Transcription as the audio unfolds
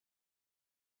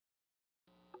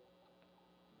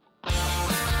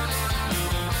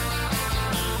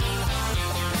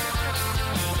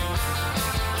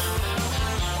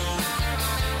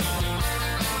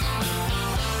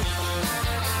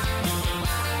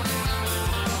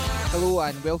Hello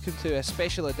and welcome to a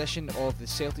special edition of the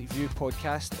Celtic View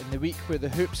podcast in the week where the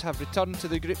Hoops have returned to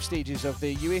the group stages of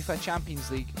the UEFA Champions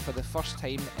League for the first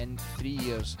time in 3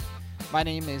 years. My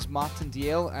name is Martin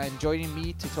DL, and joining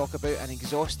me to talk about an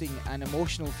exhausting and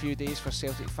emotional few days for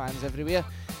Celtic fans everywhere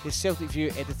is Celtic View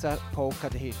editor Paul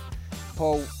Cuddihy.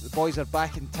 Paul, the boys are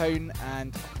back in town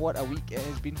and what a week it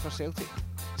has been for Celtic.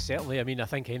 Certainly, I mean, I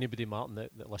think anybody, Martin,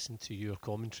 that listened to your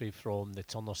commentary from the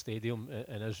Turner Stadium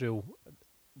in Israel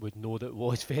would know that it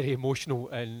was very emotional,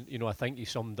 and I think you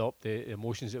summed up the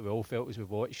emotions that we all felt as we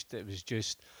watched. It was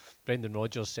just, Brendan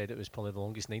Rodgers said it was probably the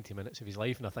longest 90 minutes of his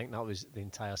life, and I think that was the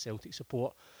entire Celtic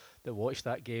support that watched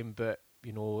that game. But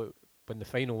when the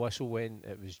final whistle went,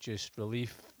 it was just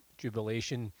relief,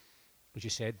 jubilation, as you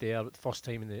said there, first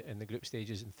time in the group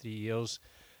stages in 3 years,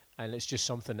 and it's just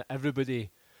something that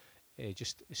everybody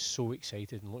just is so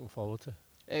excited and looking forward to.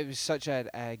 It was such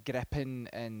a gripping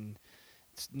and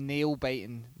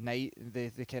nail-biting night.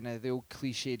 The kind of the old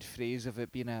cliched phrase of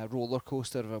it being a roller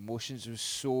coaster of emotions was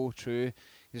so true.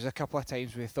 There's a couple of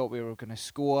times we thought we were going to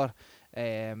score.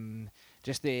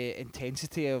 Just the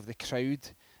intensity of the crowd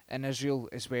in Israel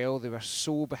as well. They were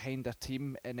so behind their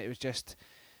team, and it was just,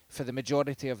 for the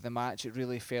majority of the match, it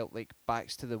really felt like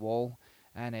backs to the wall.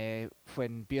 And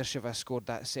when Beersheva scored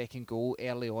that second goal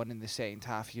early on in the second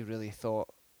half, you really thought,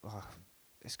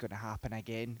 it's going to happen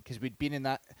again, because we'd been in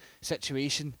that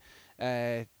situation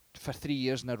for 3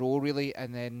 years in a row, really,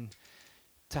 and then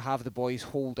to have the boys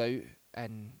hold out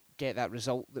and get that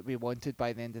result that we wanted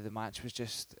by the end of the match was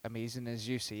just amazing. As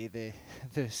you say,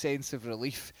 the sense of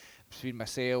relief between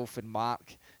myself and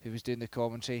Mark, who was doing the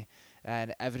commentary,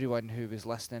 and everyone who was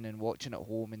listening and watching at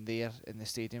home and there in the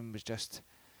stadium was just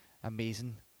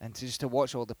amazing. And to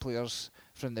watch all the players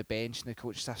from the bench and the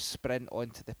coach staff sprint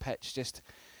onto the pitch, just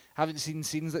haven't seen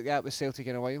scenes like that with Celtic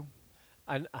in a while.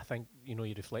 And I think, you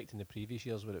reflect in the previous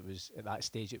years where it was, at that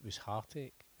stage, it was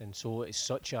heartache. And so it's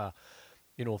such a,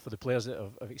 for the players that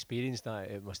have experienced that,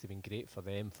 it must have been great for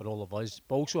them, for all of us.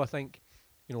 But also I think,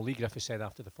 Lee Griffiths said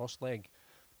after the first leg,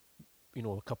 the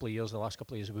last couple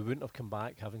of years, we wouldn't have come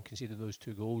back having conceded those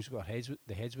 2 goals.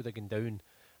 The heads would have gone down.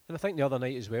 And I think the other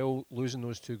night as well, losing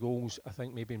those 2 goals, I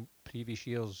think maybe in previous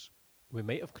years we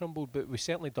might have crumbled, but we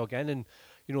certainly dug in. And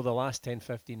the last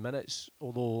 10-15 minutes,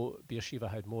 although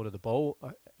Beersheva had more of the ball,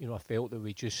 I felt that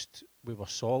we were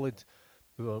solid.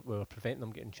 We were preventing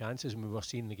them getting chances, and we were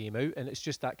seeing the game out. And it's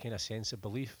just that kind of sense of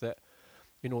belief that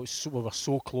we were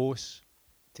so close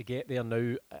to get there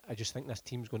now. I just think this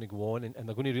team's going to go on, and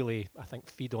they're going to really, I think,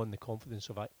 feed on the confidence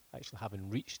of actually having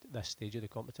reached this stage of the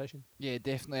competition. Yeah,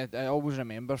 definitely. I always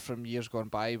remember from years gone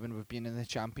by when we've been in the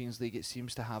Champions League, it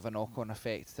seems to have a knock-on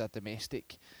effect to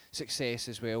domestic success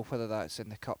as well, whether that's in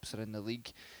the Cups or in the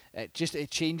league. It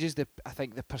changes the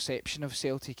perception of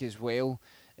Celtic as well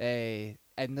in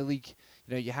the league.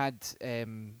 You had,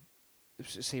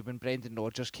 say, when Brendan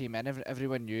Rodgers came in,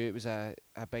 everyone knew it was a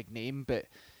big name, but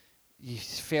you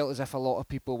felt as if a lot of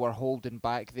people were holding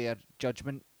back their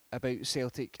judgment about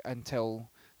Celtic until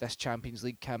this Champions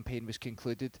League campaign was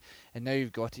concluded. And now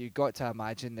you've got to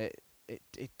imagine that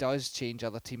it does change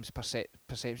other teams'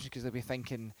 perceptions, because they'll be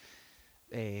thinking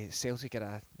Celtic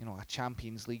are a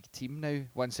Champions League team now,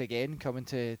 once again, coming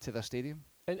to their stadium.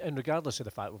 And regardless of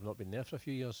the fact we've not been there for a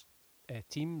few years,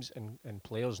 teams and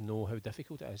players know how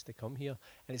difficult it is to come here.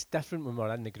 And it's different when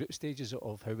we're in the group stages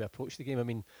of how we approach the game. I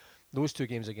mean, those 2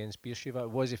 games against Beersheva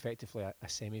was effectively a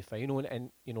semi-final, and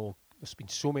there's been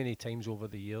so many times over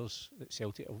the years that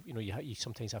Celtic, you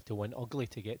sometimes have to win ugly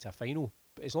to get to a final.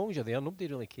 But as long as you're there, nobody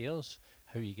really cares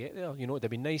how you get there.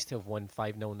 It'd be nice to have won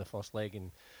 5-0 in the first leg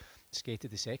and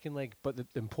skated the second leg. But the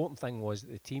important thing was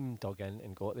that the team dug in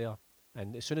and got there.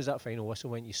 And as soon as that final whistle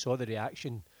went, you saw the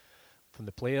reaction from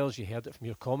the players, you heard it from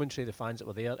your commentary, the fans that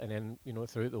were there, and then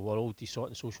throughout the world, you saw it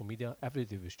on social media.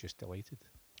 Everybody was just delighted.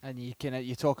 And you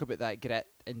talk about that grit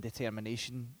and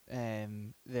determination,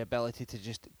 the ability to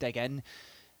just dig in,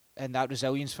 and that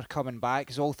resilience for coming back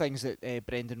is all things that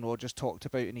Brendan Rodgers talked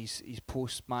about in his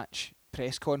post-match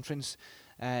press conference.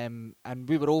 And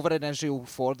we were over in Israel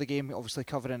for the game, obviously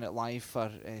covering it live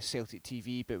for Celtic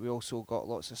TV, but we also got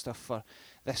lots of stuff for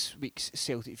this week's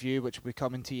Celtic View, which will be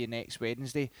coming to you next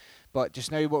Wednesday. But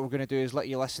just now what we're going to do is let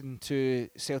you listen to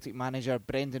Celtic manager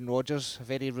Brendan Rodgers, a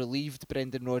very relieved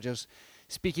Brendan Rodgers,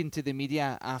 speaking to the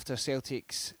media after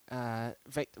Celtic's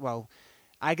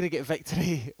aggregate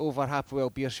victory over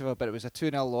Hapoel Beersheva, but it was a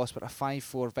 2-0 loss, but a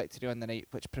 5-4 victory on the night,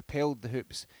 which propelled the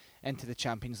Hoops into the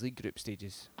Champions League group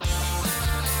stages.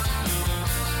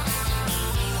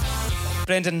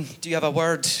 Brendan, do you have a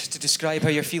word to describe how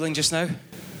you're feeling just now?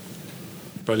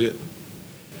 Brilliant.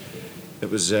 It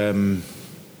was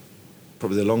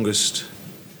probably the longest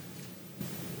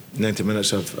 90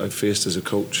 minutes I've faced as a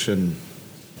coach, and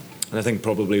I think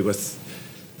probably with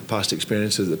the past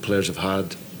experiences that the players have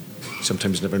had,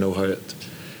 sometimes never know how it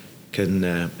can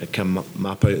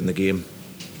map out in the game.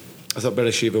 I thought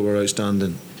Bereshiva were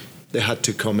outstanding. They had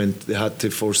to come in, they had to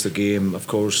force the game. Of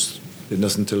course, they had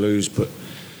nothing to lose, but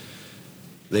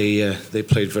they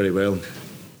played very well.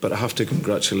 But I have to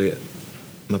congratulate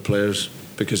my players,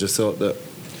 because I thought that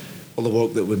all the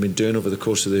work that we've been doing over the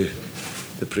course of the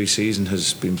pre-season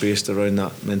has been based around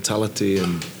that mentality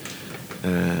and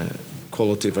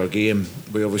quality of our game.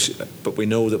 But we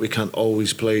know that we can't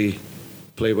always play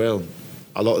well.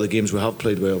 A lot of the games we have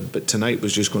played well, but tonight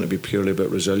was just going to be purely about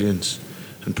resilience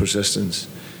and persistence.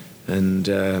 And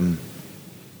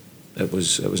it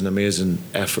was an amazing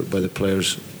effort by the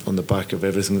players on the back of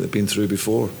everything that they've been through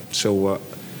before. So a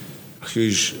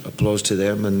huge applause to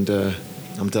them, and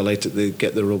I'm delighted they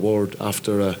get the reward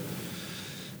after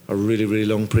a really, really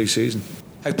long pre-season.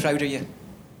 How proud are you?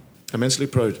 Immensely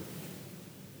proud.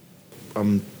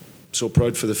 I'm so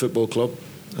proud for the football club.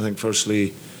 I think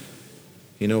firstly,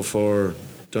 for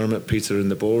Dermot, Peter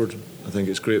and the board, I think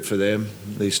it's great for them.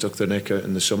 They stuck their neck out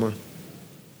in the summer,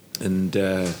 and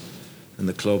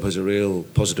the club has a real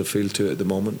positive feel to it at the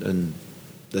moment, and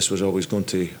this was always going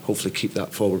to hopefully keep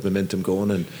that forward momentum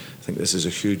going, and I think this is a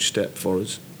huge step for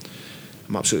us.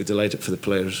 I'm absolutely delighted for the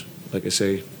players. Like I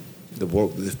say, the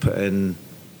work that they've put in,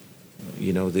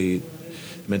 the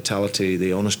mentality,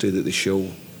 the honesty that they show,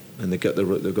 and they've got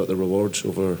the rewards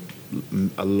over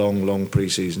a long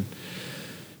pre-season.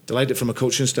 Delighted from a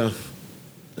coaching staff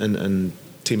and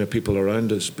team of people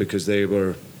around us, because they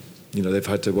were, they've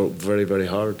had to work very, very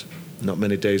hard. Not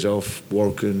many days off,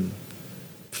 working,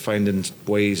 finding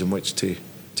ways in which to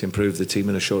improve the team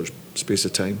in a short space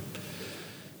of time.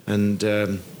 And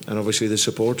obviously the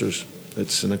supporters.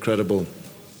 It's an incredible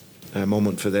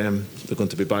moment for them. They're going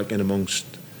to be back in amongst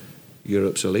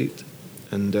Europe's elite,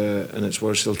 and it's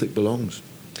where Celtic belongs.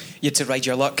 You had to ride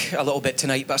your luck a little bit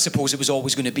tonight, but I suppose it was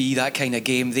always going to be that kind of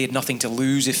game. They had nothing to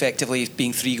lose, effectively,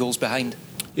 being 3 goals behind.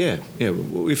 Yeah,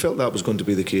 we felt that was going to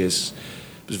be the case.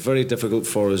 It was very difficult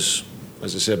for us,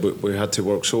 as I said. We had to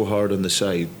work so hard on the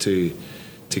side to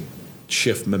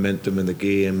shift momentum in the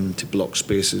game, to block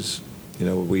spaces.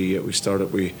 We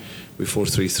started we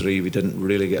 4-3-3. We didn't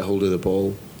really get hold of the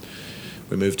ball.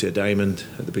 We moved to a diamond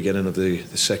at the beginning of the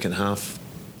second half,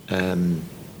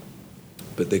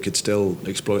 but they could still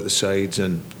exploit the sides,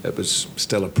 and it was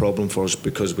still a problem for us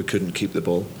because we couldn't keep the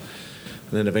ball.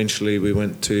 And then eventually we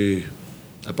went to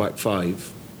a back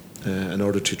 5 in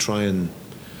order to try and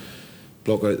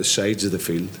block out the sides of the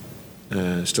field,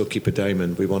 still keep a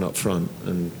diamond. We won up front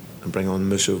and bring on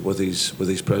Musa with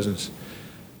his presence.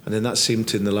 And then that seemed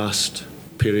to, in the last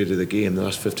period of the game, the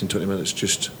last 15-20 minutes,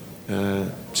 just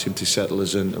seemed to settle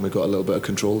us in, and we got a little bit of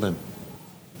control then.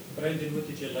 Brendan, what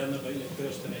did you learn about your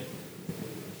players tonight?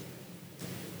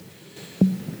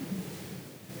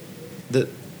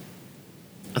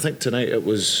 I think tonight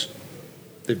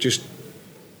they've just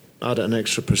added an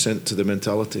extra % to the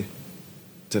mentality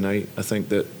tonight. I think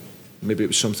that maybe it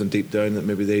was something deep down that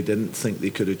maybe they didn't think they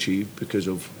could achieve because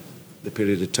of the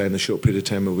short period of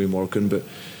time we've been working, but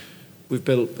we've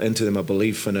built into them a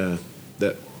belief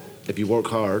that if you work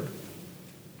hard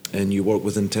and you work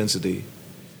with intensity,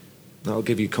 that'll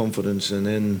give you confidence, and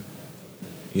then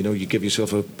you give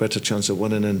yourself a better chance of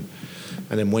winning, and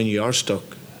then when you are stuck,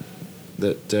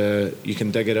 that you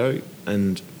can dig it out.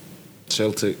 And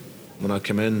Celtic, when I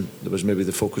came in, there was maybe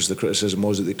the focus, the criticism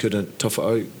was that they couldn't tough it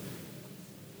out,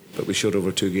 but we showed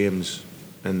over 2 games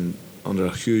and under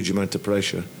a huge amount of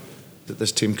pressure that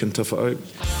this team can tough it out.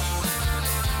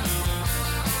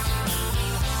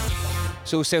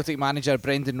 So Celtic manager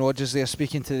Brendan Rodgers there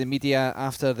speaking to the media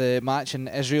after the match in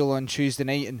Israel on Tuesday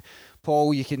night, and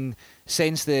Paul, you can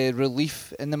sense the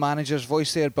relief in the manager's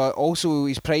voice there, but also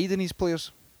his pride in his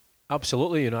players.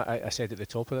 Absolutely. I said at the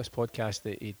top of this podcast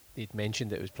that he'd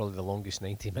mentioned it was probably the longest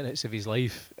 90 minutes of his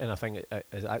life, and I think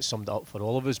that summed it up for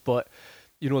all of us. But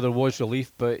there was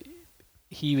relief, but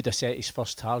he would have set his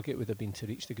first target would have been to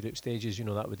reach the group stages.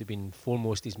 That would have been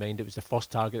foremost his mind. It was the first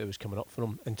target that was coming up for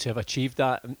him, and to have achieved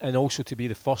that, and also to be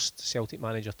the first Celtic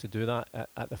manager to do that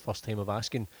at the first time of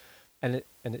asking, and it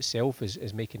in itself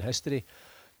is making history.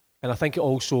 And I think it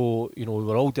also, we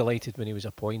were all delighted when he was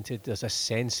appointed. There's a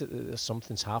sense that there's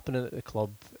something's happening at the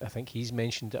club. I think he's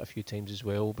mentioned it a few times as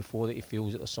well before, that he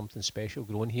feels that there's something special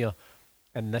growing here.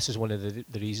 And this is one of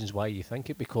the reasons why you think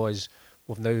it, because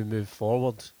we've now moved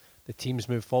forward. The team's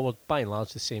moved forward, by and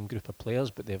large the same group of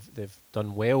players, but they've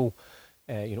done well.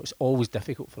 It's always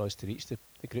difficult for us to reach the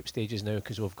group stages now,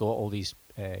 because we've got all these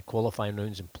qualifying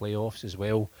rounds and playoffs as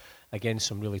well against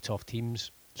some really tough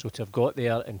teams. So to have got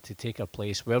there and to take our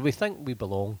place where we think we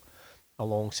belong,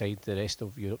 alongside the rest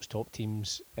of Europe's top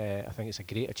teams, I think it's a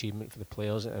great achievement for the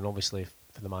players and obviously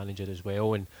for the manager as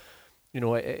well. And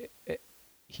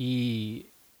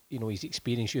he's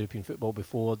experienced European football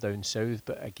before down south,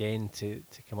 but again to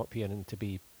come up here and to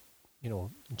be,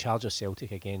 in charge of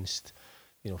Celtic against,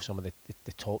 some of the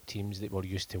top teams that we're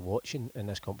used to watching in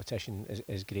this competition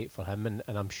is great for him.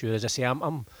 And I'm sure, as I say, I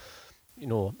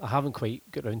haven't quite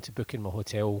got round to booking my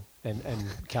hotel in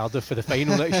Cardiff for the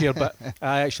final next year, but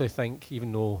I actually think,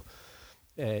 even though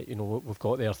we've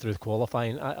got there through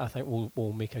qualifying, I think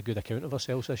we'll make a good account of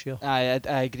ourselves this year. I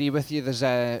agree with you. There's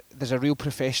a real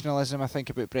professionalism, I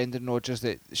think, about Brendan Rodgers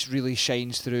that really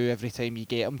shines through every time you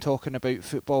get him talking about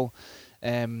football,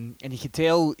 and you can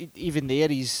tell even there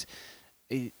his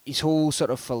whole sort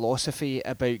of philosophy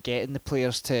about getting the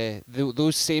players to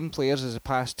those same players as the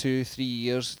past 2-3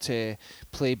 years to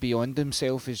play beyond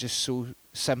themselves is just so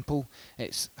simple.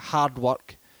 It's hard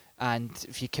work, and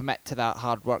if you commit to that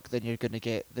hard work, then you're going to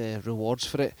get the rewards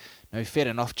for it. Now, fair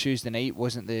enough, Tuesday night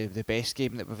wasn't the best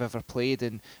game that we've ever played,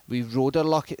 and we rode our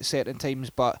luck at certain times,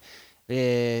 but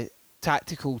the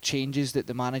tactical changes that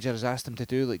the manager has asked them to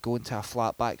do, like going to a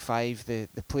flat back five, the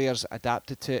players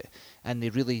adapted to it and they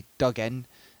really dug in,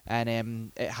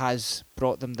 and it has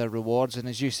brought them their rewards. And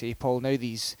as you say, Paul, now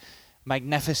these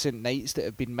magnificent nights that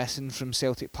have been missing from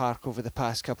Celtic Park over the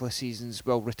past couple of seasons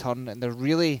will return, and they're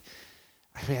really,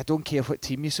 I don't care what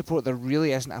team you support, there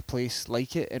really isn't a place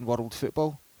like it in world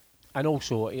football. And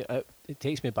also, it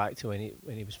takes me back to when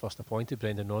he was first appointed,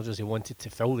 Brendan Rodgers. He wanted to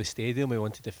fill the stadium. He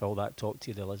wanted to fill that top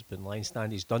tier, the Lisbon line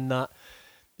stand. He's done that.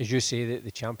 As you say,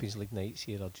 the Champions League nights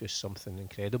here are just something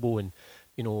incredible. And,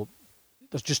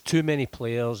 there's just too many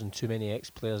players and too many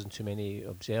ex-players and too many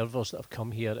observers that have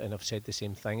come here and have said the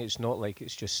same thing. It's not like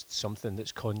it's just something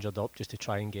that's conjured up just to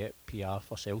try and get PR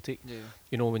for Celtic.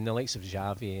 Yeah. When the likes of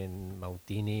Xavi and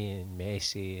Maldini and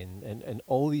Messi and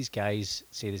all these guys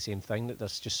say the same thing, that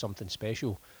there's just something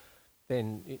special,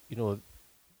 then,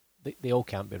 they all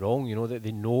can't be wrong, that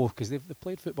they know, because they've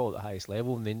played football at the highest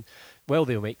level, and then,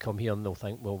 they might come here and they'll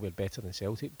think, well, we're better than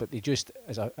Celtic, but they just,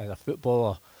 as a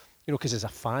footballer, because as a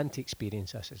fan to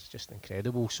experience this is just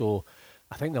incredible. So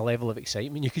I think the level of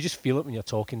excitement, you could just feel it when you're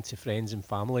talking to friends and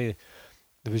family.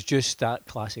 There was just that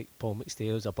classic Paul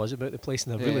McStay's a buzz about the place,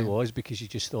 and there really was, because you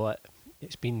just thought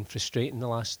it's been frustrating the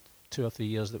last 2 or 3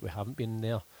 years that we haven't been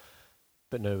there.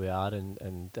 But now we are,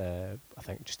 and I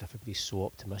think just everybody's so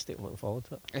optimistic and looking forward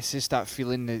to it. It's just that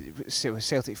feeling that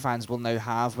Celtic fans will now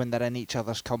have when they're in each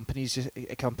other's companies,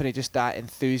 just that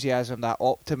enthusiasm, that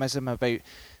optimism about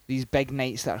these big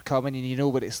nights that are coming. And you know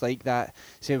what it's like, that,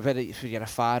 say, if you're a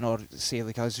fan, or say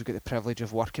like us who've got the privilege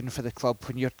of working for the club,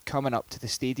 when you're coming up to the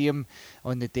stadium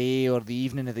on the day or the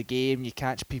evening of the game, you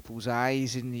catch people's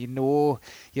eyes and you're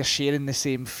sharing the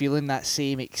same feeling, that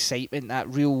same excitement,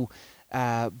 that real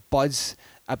buzz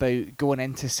about going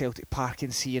into Celtic Park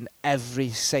and seeing every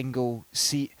single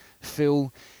seat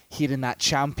full, hearing that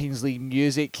Champions League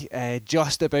music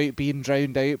just about being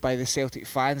drowned out by the Celtic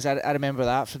fans. I remember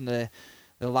that from the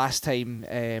last time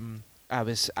I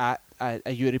was at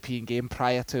a European game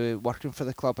prior to working for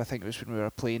the club. I think it was when we were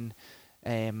playing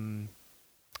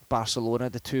Barcelona,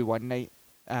 the 2-1 night,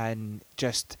 and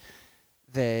just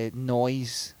the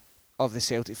noise of the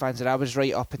Celtic fans. And I was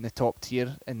right up in the top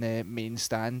tier in the main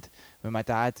stand with my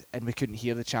dad, and we couldn't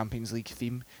hear the Champions League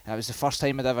theme. And it was the first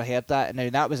time I'd ever heard that. And now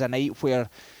that was a night where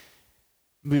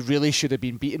we really should have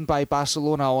been beaten by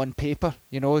Barcelona on paper,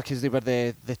 because they were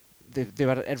they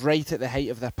were right at the height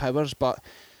of their powers. But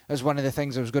as one of the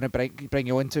things I was going to bring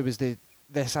you on to was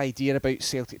this idea about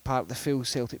Celtic Park, the full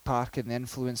Celtic Park, and the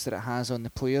influence that it has on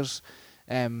the players.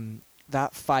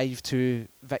 That 5-2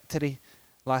 victory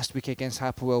last week against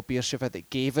Hapoel Beersheva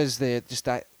that gave us just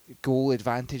that goal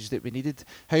advantage that we needed.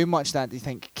 How much that do you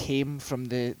think came from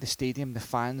the stadium, the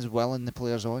fans willing the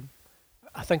players on?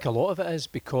 I think a lot of it is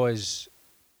because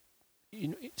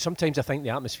sometimes I think the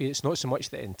atmosphere, it's not so much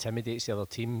that it intimidates the other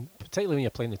team, particularly when you're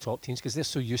playing the top teams, because they're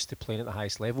so used to playing at the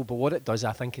highest level. But what it does,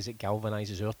 I think, is it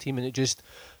galvanises our team, and it just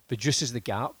reduces the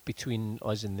gap between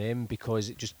us and them, because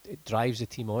it drives the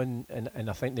team on, and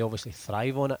I think they obviously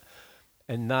thrive on it.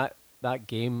 And that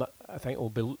game, I think, will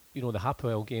be, the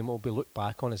Hapoel game will be looked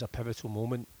back on as a pivotal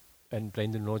moment in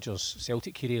Brendan Rodgers'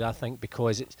 Celtic career, I think,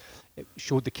 because it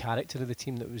showed the character of the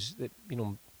team that,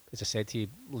 as I said to you,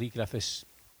 Lee Griffiths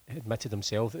admitted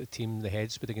himself that the team, the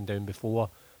heads would have gone down before,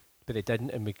 but they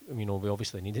didn't, and we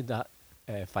obviously needed that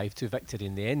 5-2 victory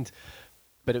in the end.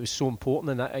 But it was so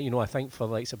important, and I think for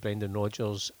the likes of Brendan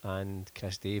Rodgers and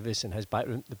Chris Davis and his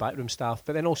the backroom staff,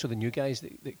 but then also the new guys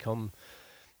that come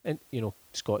and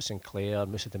Scott Sinclair,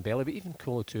 Moussa Dembele, but even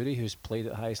Kolo Touré, who's played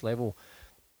at the highest level,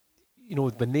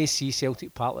 when they see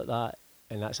Celtic Park like that,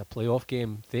 and that's a playoff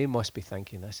game, they must be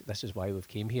thinking this is why we've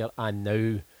came here, and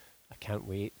now I can't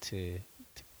wait to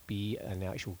be in the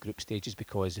actual group stages,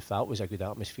 because if that was a good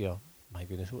atmosphere, my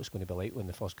goodness, what it's going to be like when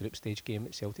the first group stage game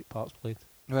at Celtic Park's played.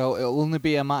 Well, it'll only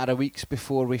be a matter of weeks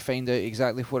before we find out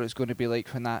exactly what it's going to be like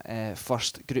when that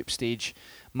first group stage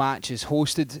match is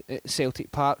hosted at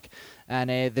Celtic Park. And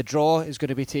the draw is going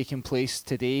to be taking place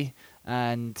today.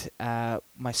 And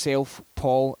myself,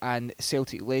 Paul, and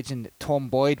Celtic legend Tom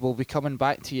Boyd will be coming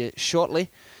back to you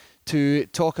shortly to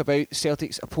talk about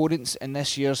Celtic's opponents in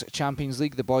this year's Champions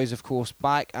League. The boys, of course,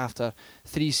 back after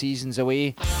 3 seasons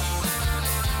away.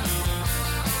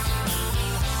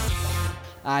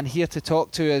 And here to talk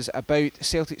to us about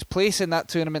Celtic's place in that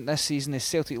tournament this season is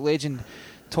Celtic legend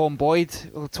Tom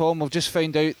Boyd. Well, Tom, we've just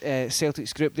found out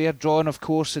Celtic's group there, drawn of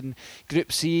course in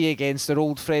Group C against their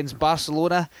old friends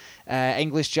Barcelona,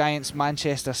 English giants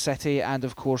Manchester City, and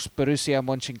of course Borussia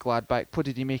Mönchengladbach. What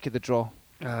did you make of the draw?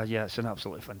 Yeah, it's an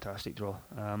absolutely fantastic draw.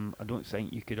 I don't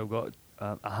think you could have got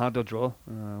a harder draw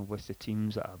with the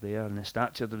teams that are there and the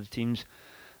stature of the teams.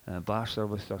 Barca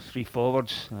with their 3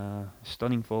 forwards,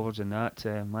 stunning forwards in that.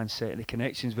 Man City, the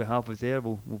connections we have with there,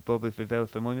 we'll probably be very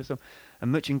familiar with them.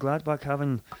 And Mönchengladbach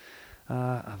having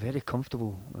a very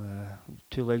comfortable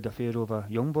 2-legged affair over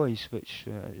Young Boys, which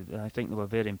I think they were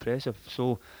very impressive.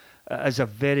 So it's a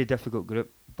very difficult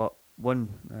group, but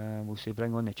one, we'll say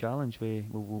bring on the challenge.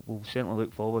 We'll certainly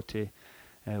look forward to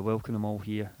welcoming them all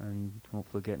here and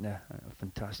hopefully getting the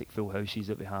fantastic full houses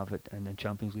that we have in the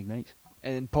Champions League nights.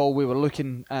 And Paul, we were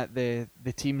looking at the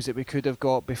teams that we could have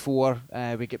got before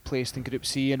we get placed in Group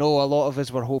C. A lot of us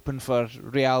were hoping for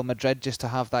Real Madrid just to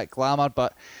have that glamour,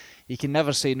 but you can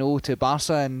never say no to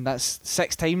Barca, and that's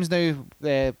 6 times now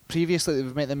previously that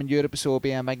we've met them in Europe, so it'll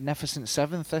be a magnificent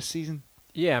 7th this season.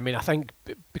 Yeah, I mean, I think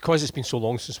because it's been so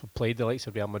long since we've played the likes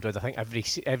of Real Madrid, I think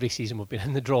every season we've been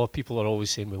in the draw, people are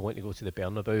always saying we want to go to the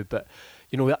Bernabeu, but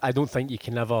I don't think you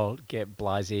can ever get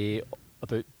blasé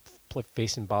about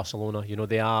facing Barcelona.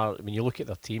 They are, when you look at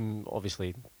their team,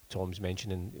 obviously Tom's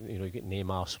mentioning, you get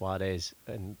Neymar, Suarez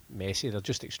and Messi, they're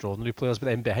just extraordinary players, but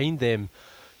then behind them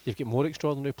you've got more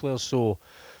extraordinary players, so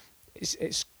it's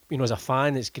as a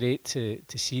fan it's great to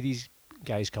see these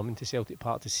guys coming to Celtic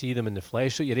Park, to see them in the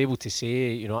flesh, so you're able to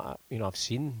say, I've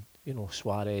seen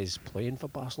Suarez playing for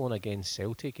Barcelona against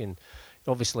Celtic, and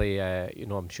obviously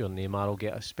I'm sure Neymar will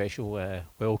get a special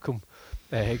welcome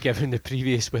given the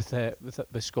previous with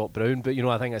Scott Brown, but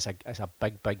I think it's a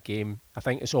big game. I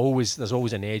think there's always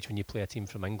an edge when you play a team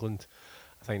from England.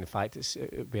 I think the fact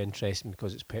it'll be interesting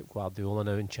because it's Pep Guardiola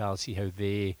now in charge, see how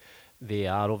they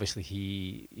are. Obviously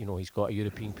he's got a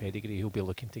European pedigree, he'll be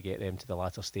looking to get them to the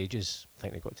latter stages. I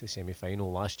think they got to the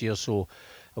semi-final last year, so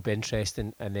it'll be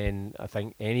interesting. And then I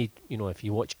think if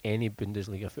you watch any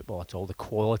Bundesliga football at all, the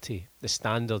quality, the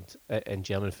standard in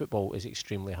German football is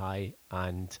extremely high,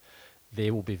 and they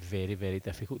will be very, very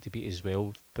difficult to beat as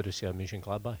well, Borussia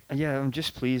Mönchengladbach. Yeah, I'm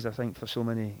just pleased, I think, for so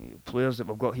many players that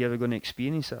we've got here, they're going to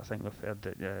experience it. I think we've heard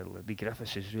that Lee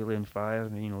Griffiths is really on fire,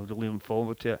 they're looking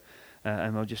forward to it.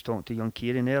 And we were just talking to young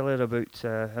Kieran earlier about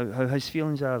how his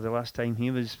feelings are. The last time he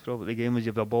was probably the game was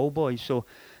of a ball boy, so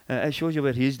it shows you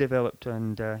where he's developed,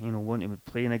 and wanting to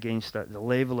be playing against the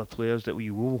level of players that we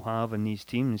will have in these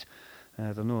teams.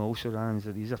 They're no also-rans,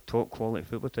 these are top quality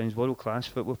football teams. World class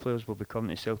football players will be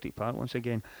coming to Celtic Park once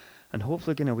again, and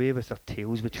hopefully getting away with their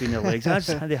tails between their legs as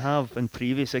they have on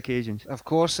previous occasions. Of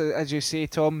course, as you say,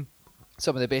 Tom,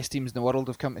 some of the best teams in the world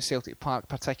have come to Celtic Park,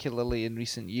 particularly in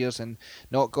recent years, and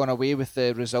not gone away with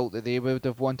the result that they would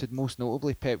have wanted, most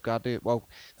notably Pep Guardiola, well,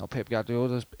 not Pep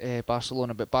Guardiola's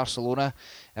Barcelona, but Barcelona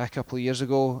a couple of years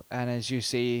ago. And as you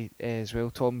say as well,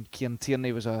 Tom, Kieran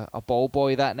Tierney was a ball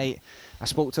boy that night. I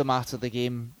spoke to him after the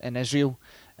game in Israel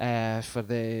for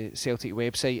the Celtic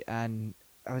website, and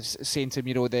I was saying to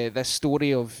him, this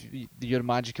story of your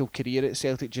magical career at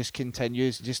Celtic just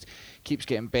continues, just keeps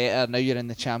getting better. Now you're in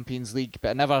the Champions League,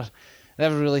 but I never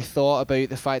really thought about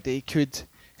the fact that he could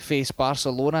face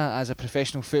Barcelona as a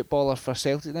professional footballer for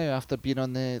Celtic now after being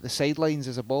on the sidelines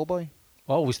as a ball boy.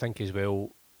 I always think as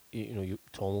well,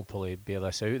 Tom will probably bear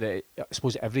this out, that I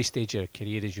suppose at every stage of your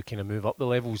career, as you kind of move up the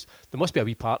levels, there must be a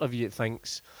wee part of you that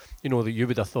thinks, that you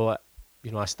would have thought,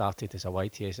 I started as a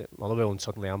YTS at Motherwell and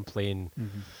suddenly I'm playing,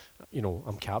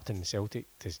 I'm captain in Celtic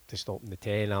to stop in the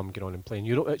 10, I'm going on and playing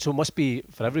Europe. So it must be,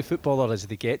 for every footballer as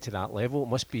they get to that level, it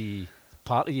must be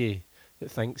part of you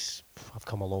that thinks, I've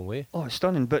come a long way. Oh, it's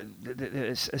stunning, but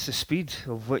it's the speed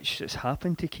of which it's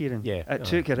happened to Kieran. Yeah, It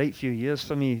took a right few years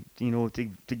for me,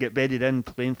 to get bedded in,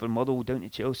 playing for Motherwell, down to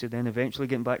Chelsea, then eventually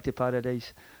getting back to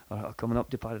Paradise, or coming up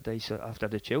to Paradise after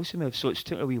the Chelsea move. So it's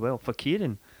took a wee while for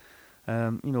Kieran.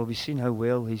 We've seen how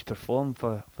well he's performed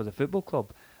for the football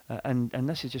club. And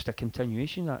this is just a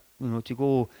continuation that, to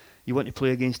go, you want to play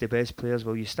against the best players.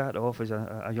 Well, you start off as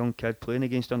a young kid playing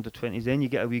against under-20s, then you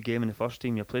get a wee game in the first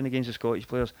team, you're playing against the Scottish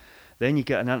players, then you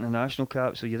get an international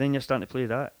cap, so you're starting to play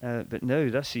that. But now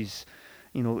this is,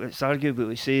 it's arguable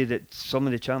to say that some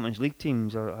of the Champions League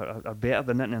teams are better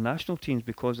than international teams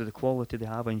because of the quality they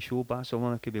have in show.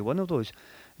 Barcelona could be one of those,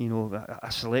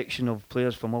 a selection of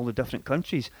players from all the different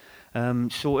countries.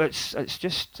 So it's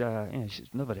just it's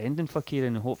never ending for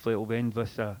Kieran, and hopefully it will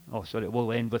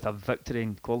end with a victory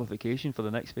and qualification for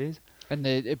the next phase. And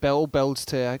it all builds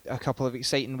to a couple of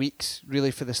exciting weeks,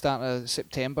 really, for the start of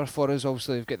September for us.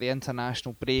 Obviously, we've got the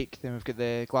international break, then we've got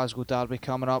the Glasgow Derby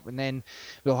coming up, and then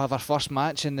we'll have our first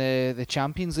match in the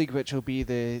Champions League, which will be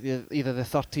either the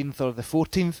 13th or the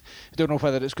 14th. I don't know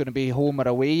whether it's going to be home or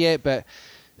away yet, but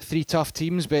 3 tough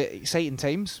teams, but exciting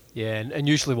times. Yeah, and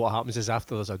usually what happens is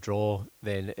after there's a draw,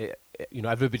 then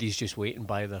everybody's just waiting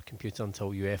by their computer until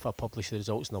UEFA publish the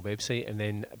results on their website, and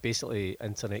then basically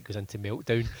internet goes into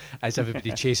meltdown as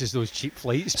everybody chases those cheap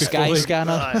flights. Sky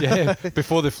Scanner. Yeah,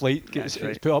 before the flight gets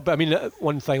put up. But I mean,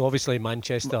 one thing, obviously,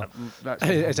 Manchester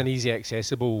is an easy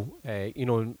accessible.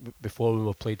 Before we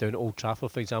were played down at Old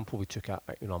Trafford, for example, we took a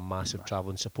massive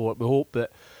travelling support. We hope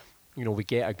that we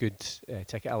get a good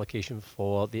ticket allocation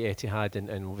for the Etihad,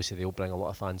 and obviously they'll bring a lot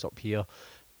of fans up here.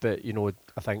 But,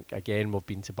 I think, again, we've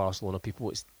been to Barcelona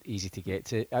people, it's easy to get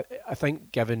to. I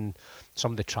think given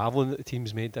some of the travelling that the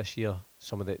team's made this year,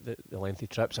 some of the lengthy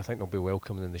trips, I think they'll be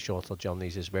welcome in the shorter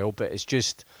journeys as well. But it's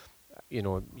just,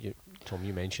 Tom,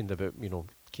 you mentioned about,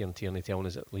 Kieran Tierney telling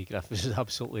us that Lee Griffiths is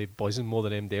absolutely buzzing more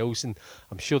than anybody else, and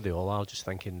I'm sure they all are, just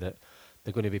thinking that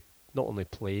they're going to be not only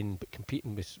playing but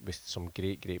competing with some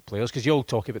great players, because you all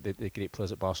talk about the great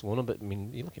players at Barcelona, but I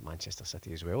mean, you look at Manchester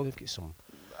City as well, they've got some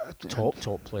top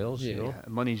players. Yeah,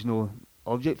 money's no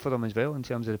object for them as well in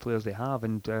terms of the players they have,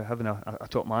 and having a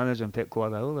top manager in Pep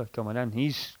Guardiola coming in,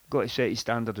 he's got to set his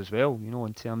standard as well,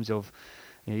 in terms of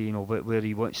where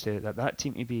he wants that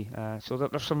team to be. So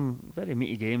there's some very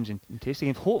meaty games and tasty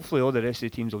games. Hopefully all the rest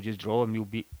of the teams will just draw and we'll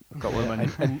beat a couple of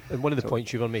them. And one of the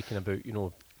points you were making about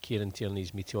Kieran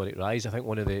Tierney's meteoric rise, I think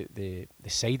one of the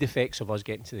side effects of us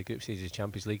getting to the group stage of the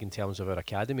Champions League in terms of our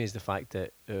academy is the fact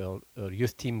that our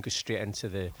youth team goes straight into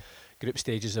the group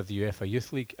stages of the UEFA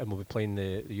Youth League, and we'll be playing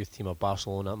the youth team of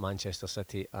Barcelona, Manchester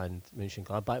City and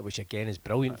Mönchengladbach, which again is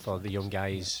brilliant for the young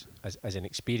guys as an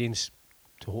experience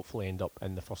to hopefully end up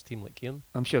in the first team like Kieran.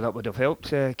 I'm sure that would have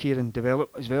helped Kieran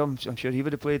develop as well. I'm sure he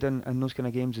would have played in those kind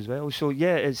of games as well. So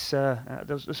yeah, it's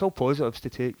there's all positives to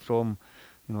take from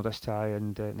this tie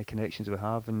and the connections we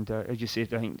have, and as you say, I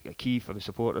think a key for the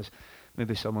supporters,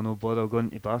 maybe someone will bother going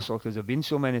to Barcelona because they've been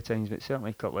so many times, but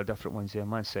certainly a couple of different ones there.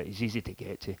 Man City's easy to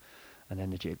get to, and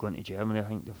then going to Germany, I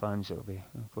think the fans, it'll be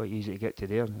quite easy to get to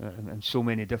there in so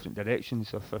many different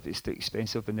directions if it's too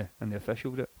expensive in the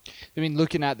official route. I mean,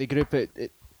 looking at the group,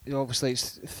 obviously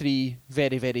it's 3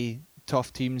 very, very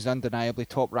tough teams, undeniably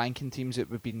top ranking teams that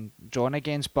we've been drawn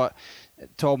against, but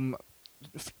Tom,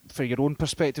 for your own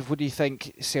perspective, what do you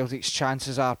think Celtic's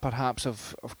chances are perhaps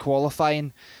of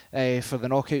qualifying for the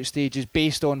knockout stages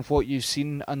based on what you've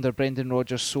seen under Brendan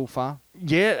Rodgers so far?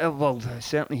 Yeah, well,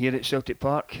 certainly here at Celtic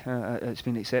Park it's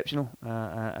been exceptional,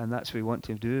 and that's what we want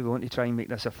to do. We want to try and make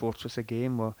this a fortress of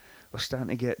game. We're starting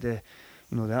to get the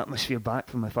atmosphere back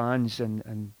from the fans,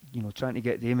 and trying to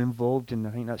get them involved, and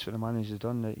I think that's what the manager's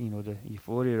done. The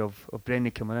euphoria of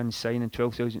Brendan coming in, signing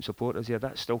 12,000 supporters here,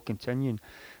 that's still continuing.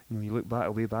 You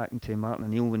look way back into Martin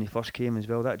O'Neill when he first came as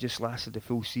well. That just lasted the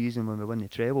full season when we won the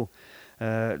treble.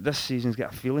 This season's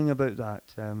got a feeling about that,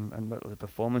 and the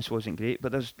performance wasn't great.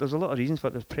 But there's a lot of reasons for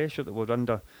it. There's pressure that we're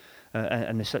under,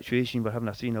 and the situation we're having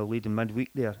a 3-0 lead in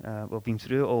midweek there. We've been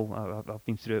through it all. I've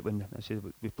been through it when I said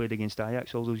we played against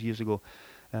Ajax all those years ago.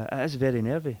 It is very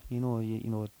nervy,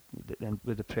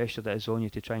 with the pressure that is on you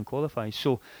to try and qualify.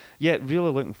 So, yeah,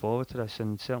 really looking forward to this,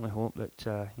 and certainly hope that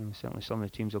certainly some of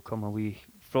the teams will come away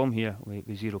from here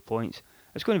with 0 points.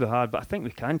 It's going to be hard, but I think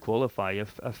we can qualify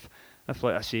if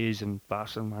like I say, and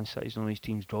Barca and Man City and all these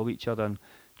teams draw each other and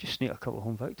just sneak a couple of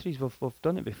home victories. We've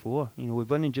done it before. We've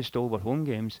won in just all our home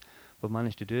games. We've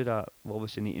managed to do that. We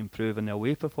obviously need to improve in the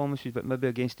away performances, but maybe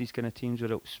against these kind of teams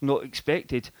where it's not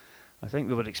expected. I think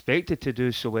we were expected to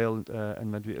do so well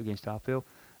in midweek against Apple.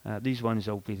 These ones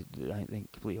will be, I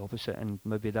think, completely opposite, and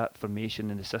maybe that formation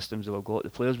and the systems that we've got, the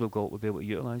players we've got, will be able to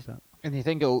utilise that. And you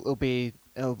think it'll be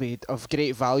of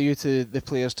great value to the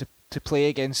players to play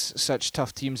against such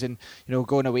tough teams, and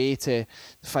going away to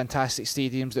fantastic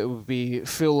stadiums that will be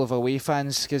full of away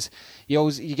fans, because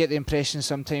you get the impression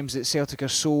sometimes that Celtic are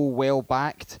so well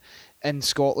backed in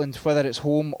Scotland, whether it's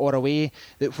home or away,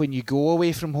 that when you go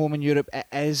away from home in Europe, it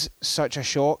is such a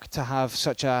shock to have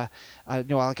such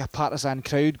like a partisan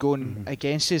crowd going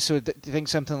against you. So do you think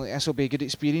something like this will be a good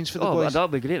experience for the boys? That'll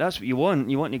be great. That's what you want.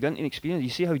 You want to get into an experience.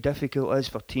 You see how difficult it is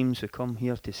for teams to come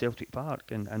here to Celtic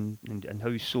Park, and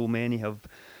how so many have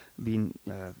been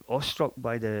awestruck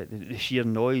by the sheer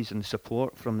noise and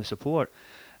support from the support.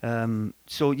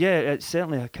 So yeah, it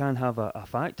certainly can have a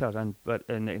factor, and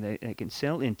it can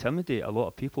certainly intimidate a lot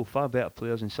of people, far better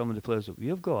players than some of the players that we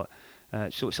have got.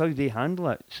 So it's how they handle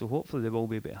it. So hopefully they will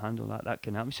be able to handle that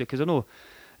kind of atmosphere. Because I know,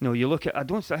 you look at,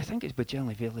 I think it's been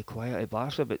generally fairly quiet at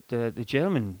Barca, but the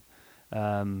German,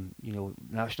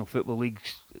 National Football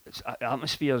League's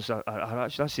atmospheres are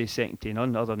actually, I say, second to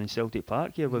none other than Celtic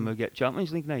Park here when we get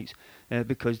Champions League nights,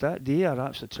 because they are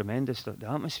absolutely tremendous. The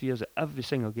atmospheres at every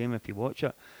single game, if you watch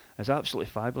it, is absolutely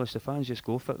fabulous. The fans just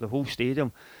go for it. The whole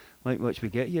stadium, like which we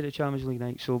get here at Champions League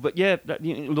night. So, but yeah,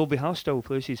 there'll be hostile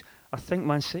places. I think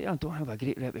Man City don't have a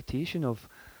great reputation of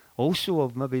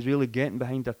maybe really getting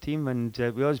behind their team, and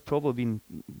we have probably been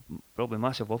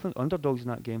massive underdogs in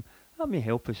that game. That may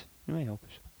help us.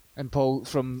 And Paul,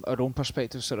 from our own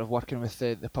perspective, sort of working with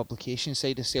the publication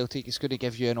side of Celtic, it's going to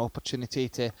give you an opportunity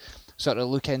to sort of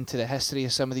look into the history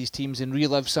of some of these teams and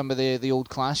relive some of the old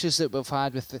clashes that we've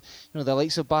had with the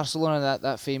likes of Barcelona,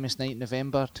 that famous night in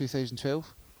November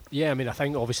 2012. Yeah, I mean, I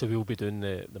think obviously we'll be doing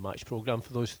the match programme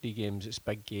for those 3 games. It's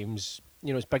big games,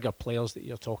 it's bigger players that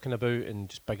you're talking about and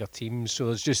just bigger teams. So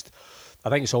there's just, I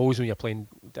think it's always when you're playing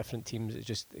different teams,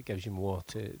 it gives you more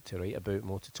to write about,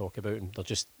 more to talk about, and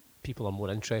people are more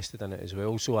interested in it as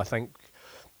well. So I think,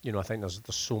 I think there's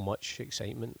so much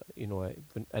excitement,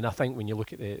 and I think when you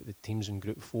look at the teams in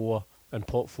Group 4 and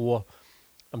Pot 4,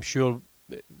 I'm sure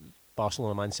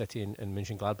Barcelona, Man City and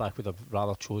Mönchengladbach would have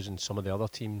rather chosen some of the other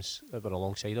teams that were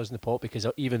alongside us in the pot, because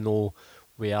even though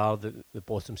we are the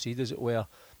bottom seed, as it were,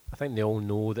 I think they all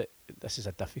know that this is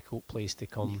a difficult place to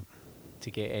come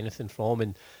to get anything from.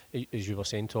 And as you were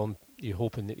saying, Tom, you're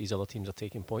hoping that these other teams are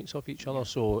taking points off each other.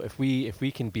 So if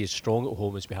we can be as strong at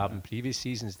home as we have in previous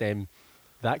seasons, then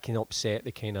that can upset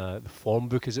the kind of the form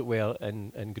book, as it were,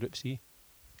 in Group C.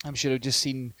 I'm sure I've just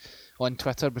seen on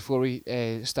Twitter before we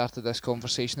started this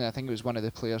conversation that I think it was one of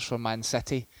the players from Man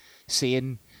City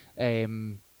saying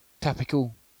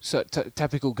typical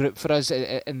group for us,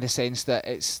 in the sense that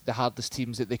it's the hardest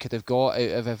teams that they could have got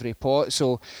out of every pot.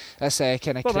 So that's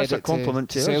kind of credit that's a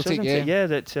compliment to Celtic, us, isn't it? Yeah,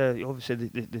 that obviously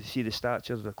they see the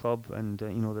stature of the club and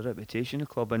the reputation of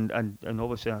the club, and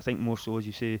obviously I think more so, as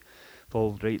you say,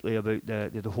 Paul, rightly, about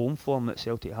the home form that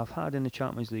Celtic have had in the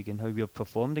Champions League and how we have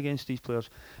performed against these players.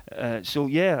 So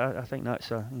yeah, I think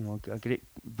that's a great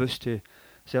boost to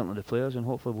certainly the players, and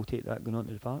hopefully we'll take that going on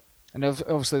to the park. And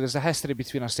obviously there's a history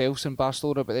between ourselves and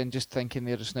Barcelona, but then just thinking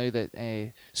there just now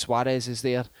that Suarez is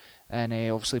there, and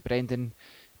obviously Brendan,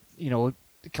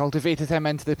 cultivated him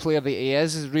into the player that he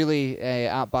is really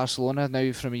at Barcelona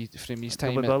now from his time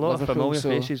at Liverpool. With a lot of familiar so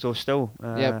faces though still,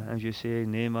 as you say,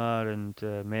 Neymar and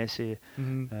Messi,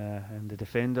 and the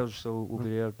defenders, so will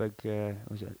be there. Big,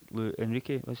 was it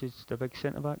Enrique? Was he the big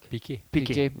centre back? Piqué.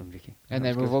 Enrique. And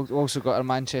then we've also got our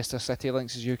Manchester City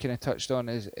links, as you kind of touched on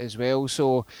as well.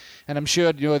 So, and I'm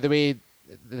sure the way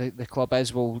the club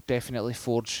will definitely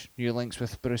forge new links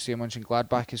with Borussia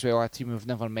Mönchengladbach as well, a team we've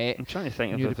never met. I'm trying to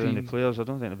think if there's any players. I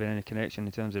don't think there'll be any connection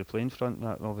in terms of the playing front.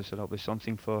 That'll be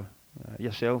something for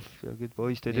yourself, your good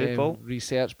boys, to do, Paul.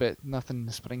 Research, but nothing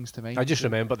springs to mind. I just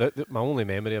remember that my only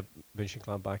memory of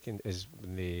Mönchengladbach is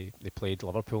when they played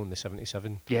Liverpool in the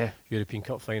 '77 European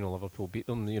Cup final. Liverpool beat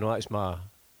them. That was my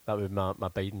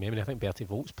biding memory. I think Bertie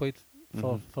Volts played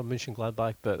for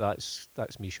Mönchengladbach, but that's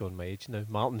me showing my age now.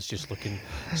 Martin's just looking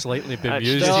slightly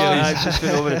bemused here.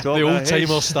 The old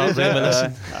timers start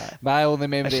reminiscing. My only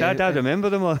memory. I remember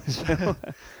them all as well.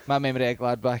 My memory of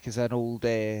Gladbach is an old.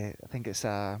 I think it's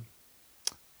not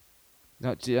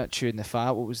chewing the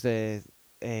fat. What was the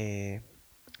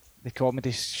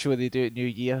comedy show they do at New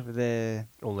Year? The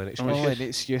Only an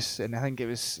Excuse, and I think it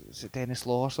was Dennis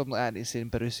Law or something like that. And he's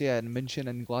saying Borussia and München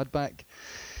and Gladbach.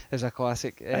 Is a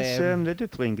classic. They do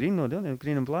play in green though, don't they?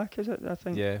 Green and black, is it? I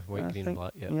think. Yeah, white, green and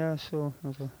black, yeah. Yeah, so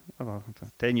there's a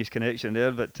tenuous connection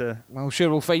there, but... Well, sure,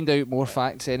 we'll find out more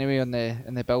facts anyway in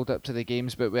the build-up to the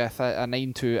games, but with a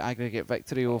 9-2 aggregate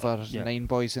victory over 9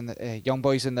 boys and young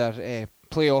boys in their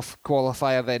playoff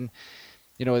qualifier, then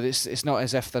it's not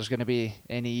as if there's going to be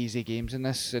any easy games in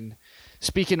this. And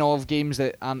speaking of games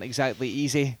that aren't exactly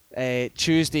easy,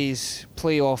 Tuesday's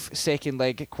playoff second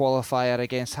leg qualifier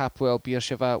against Hapoel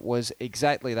Beersheva was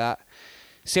exactly that.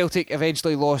 Celtic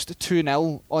eventually lost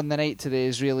 2-0 on the night to the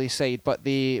Israeli side, but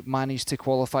they managed to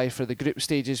qualify for the group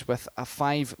stages with a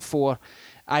 5-4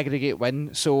 aggregate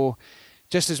win. So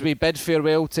just as we bid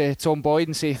farewell to Tom Boyd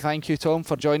and say thank you, Tom,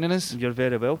 for joining us. You're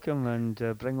very welcome,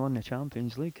 and bring on the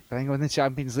Champions League. Bring on the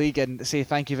Champions League, and say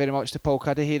thank you very much to Paul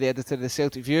Cuddihy, the editor of the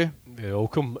Celtic View. You're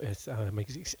welcome.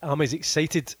 I'm as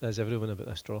excited as everyone about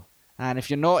this draw. And if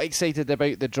you're not excited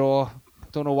about the draw,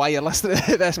 don't know why you're listening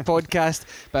to this podcast,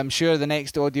 but I'm sure the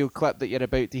next audio clip that you're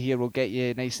about to hear will get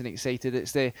you nice and excited.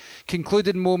 It's the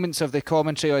concluding moments of the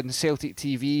commentary on Celtic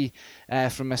TV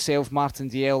from myself, Martin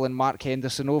Dalziel and Mark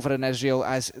Henderson over in Israel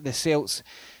as the Celts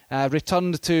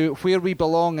returned to where we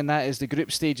belong, and that is the group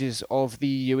stages of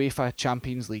the UEFA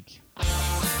Champions League.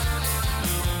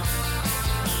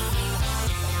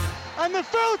 And the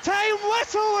full-time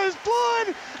whistle is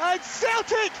blown, and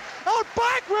Celtic are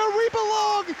back where we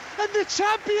belong in the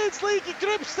Champions League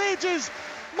group stages.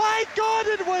 My God,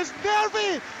 it was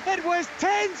nervy, it was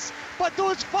tense, but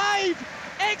those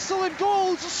 5 excellent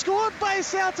goals scored by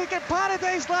Celtic at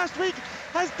Paradise last week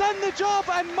has done the job.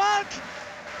 And Mark,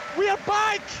 we are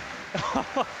back.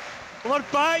 We're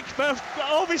back, but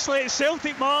obviously it's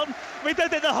Celtic, Martin. We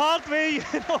did it the hard way.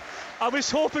 I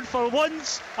was hoping for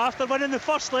once, after winning the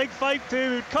first leg 5-2,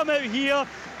 we would come out here,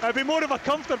 it'd be more of a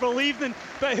comfortable evening,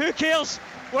 but who cares?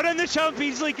 We're in the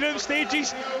Champions League group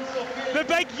stages. The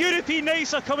big European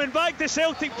nights are coming back to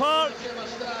Celtic Park.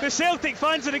 The Celtic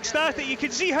fans are ecstatic. You can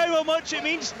see how much it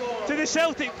means to the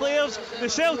Celtic players, the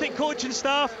Celtic coaching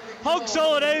staff. Hugs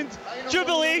all around,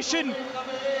 jubilation.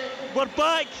 We're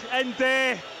back, and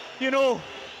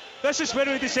this is where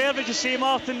we deserve it, you say,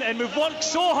 Martin, and we've worked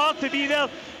so hard to be there.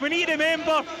 We need to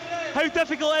remember how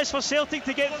difficult it is for Celtic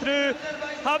to get through,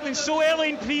 happening so early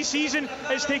in pre-season.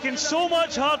 It's taken so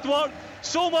much hard work,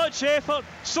 so much effort,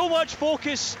 so much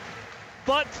focus,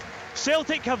 but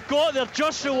Celtic have got their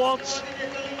just rewards.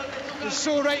 You're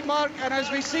so right, Mark, and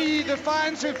as we see the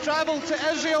fans who've travelled to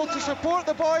Israel to support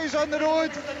the boys on the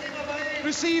road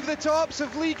receive the tops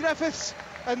of Lee Griffiths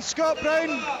and Scott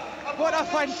Brown, what a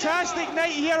fantastic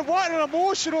night here, what an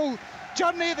emotional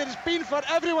journey that has been for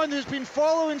everyone who's been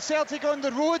following Celtic on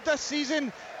the road this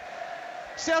season.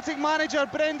 Celtic manager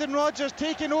Brendan Rodgers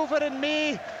taking over in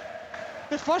May.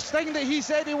 The first thing that he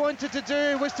said he wanted to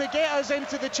do was to get us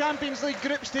into the Champions League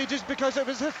group stages because it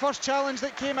was the first challenge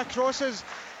that came across us.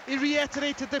 He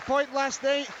reiterated the point last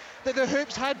night that the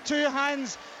Hoops had 2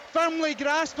 hands firmly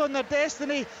grasped on their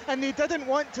destiny and they didn't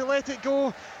want to let it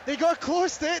go. They got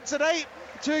close to it tonight.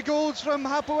 2 goals from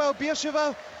Hapoel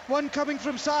Beersheva, one coming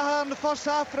from Sahar in the first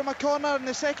half from a corner and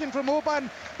the second from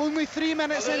Oban only 3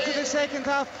 minutes into the second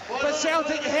half, but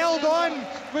Celtic held on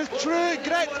with true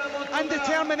grit and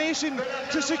determination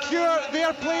to secure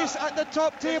their place at the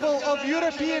top table of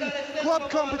European club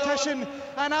competition.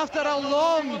 And after a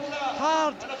long,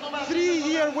 hard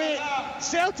 3-year wait,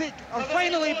 Celtic are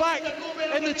finally back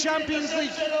in the Champions League.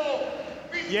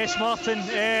 Yes, Martin,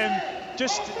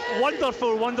 just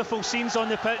wonderful scenes on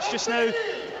the pitch just now. You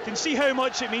can see how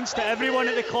much it means to everyone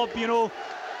at the club.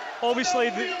 Obviously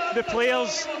the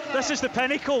players, this is the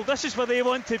pinnacle, this is where they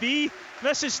want to be.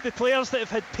 This is the players that have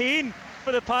had pain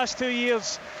for the past 2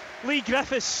 years. Lee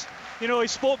Griffiths, he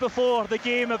spoke before the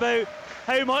game about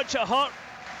how much it hurt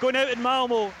going out in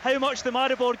Malmo, how much the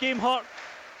Maribor game hurt,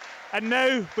 and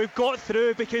now we've got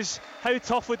through, because how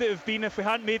tough would it have been if we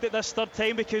hadn't made it this third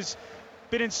time, because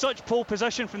being in such pole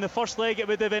position from the first leg, it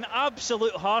would have been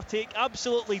absolute heartache,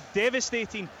 absolutely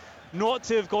devastating not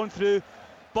to have gone through,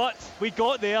 but we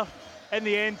got there in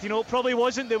the end. It probably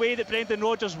wasn't the way that Brendan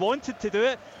Rodgers wanted to do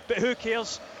it, but who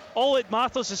cares? All that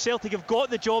matters is Celtic have got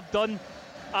the job done,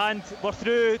 and we're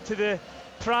through to the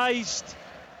prized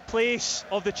place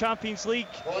of the Champions League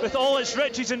with all its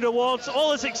riches and rewards,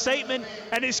 all its excitement,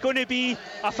 and it's going to be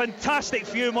a fantastic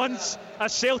few months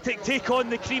as Celtic take on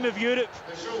the cream of Europe.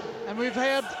 And we've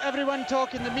heard everyone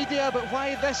talk in the media about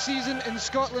why this season in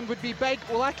Scotland would be big.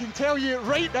 Well, I can tell you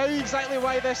right now exactly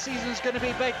why this season is going to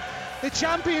be big. The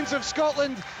champions of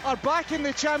Scotland are back in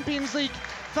the Champions League.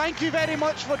 Thank you very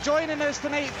much for joining us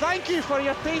tonight. Thank you for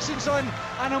your patience on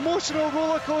an emotional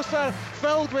roller coaster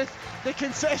filled with the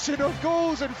concession of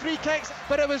goals and free kicks,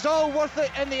 but it was all worth it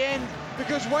in the end,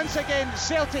 because once again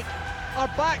Celtic are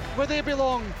back where they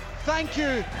belong. Thank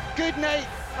you, good night,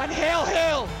 and hail,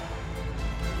 hail!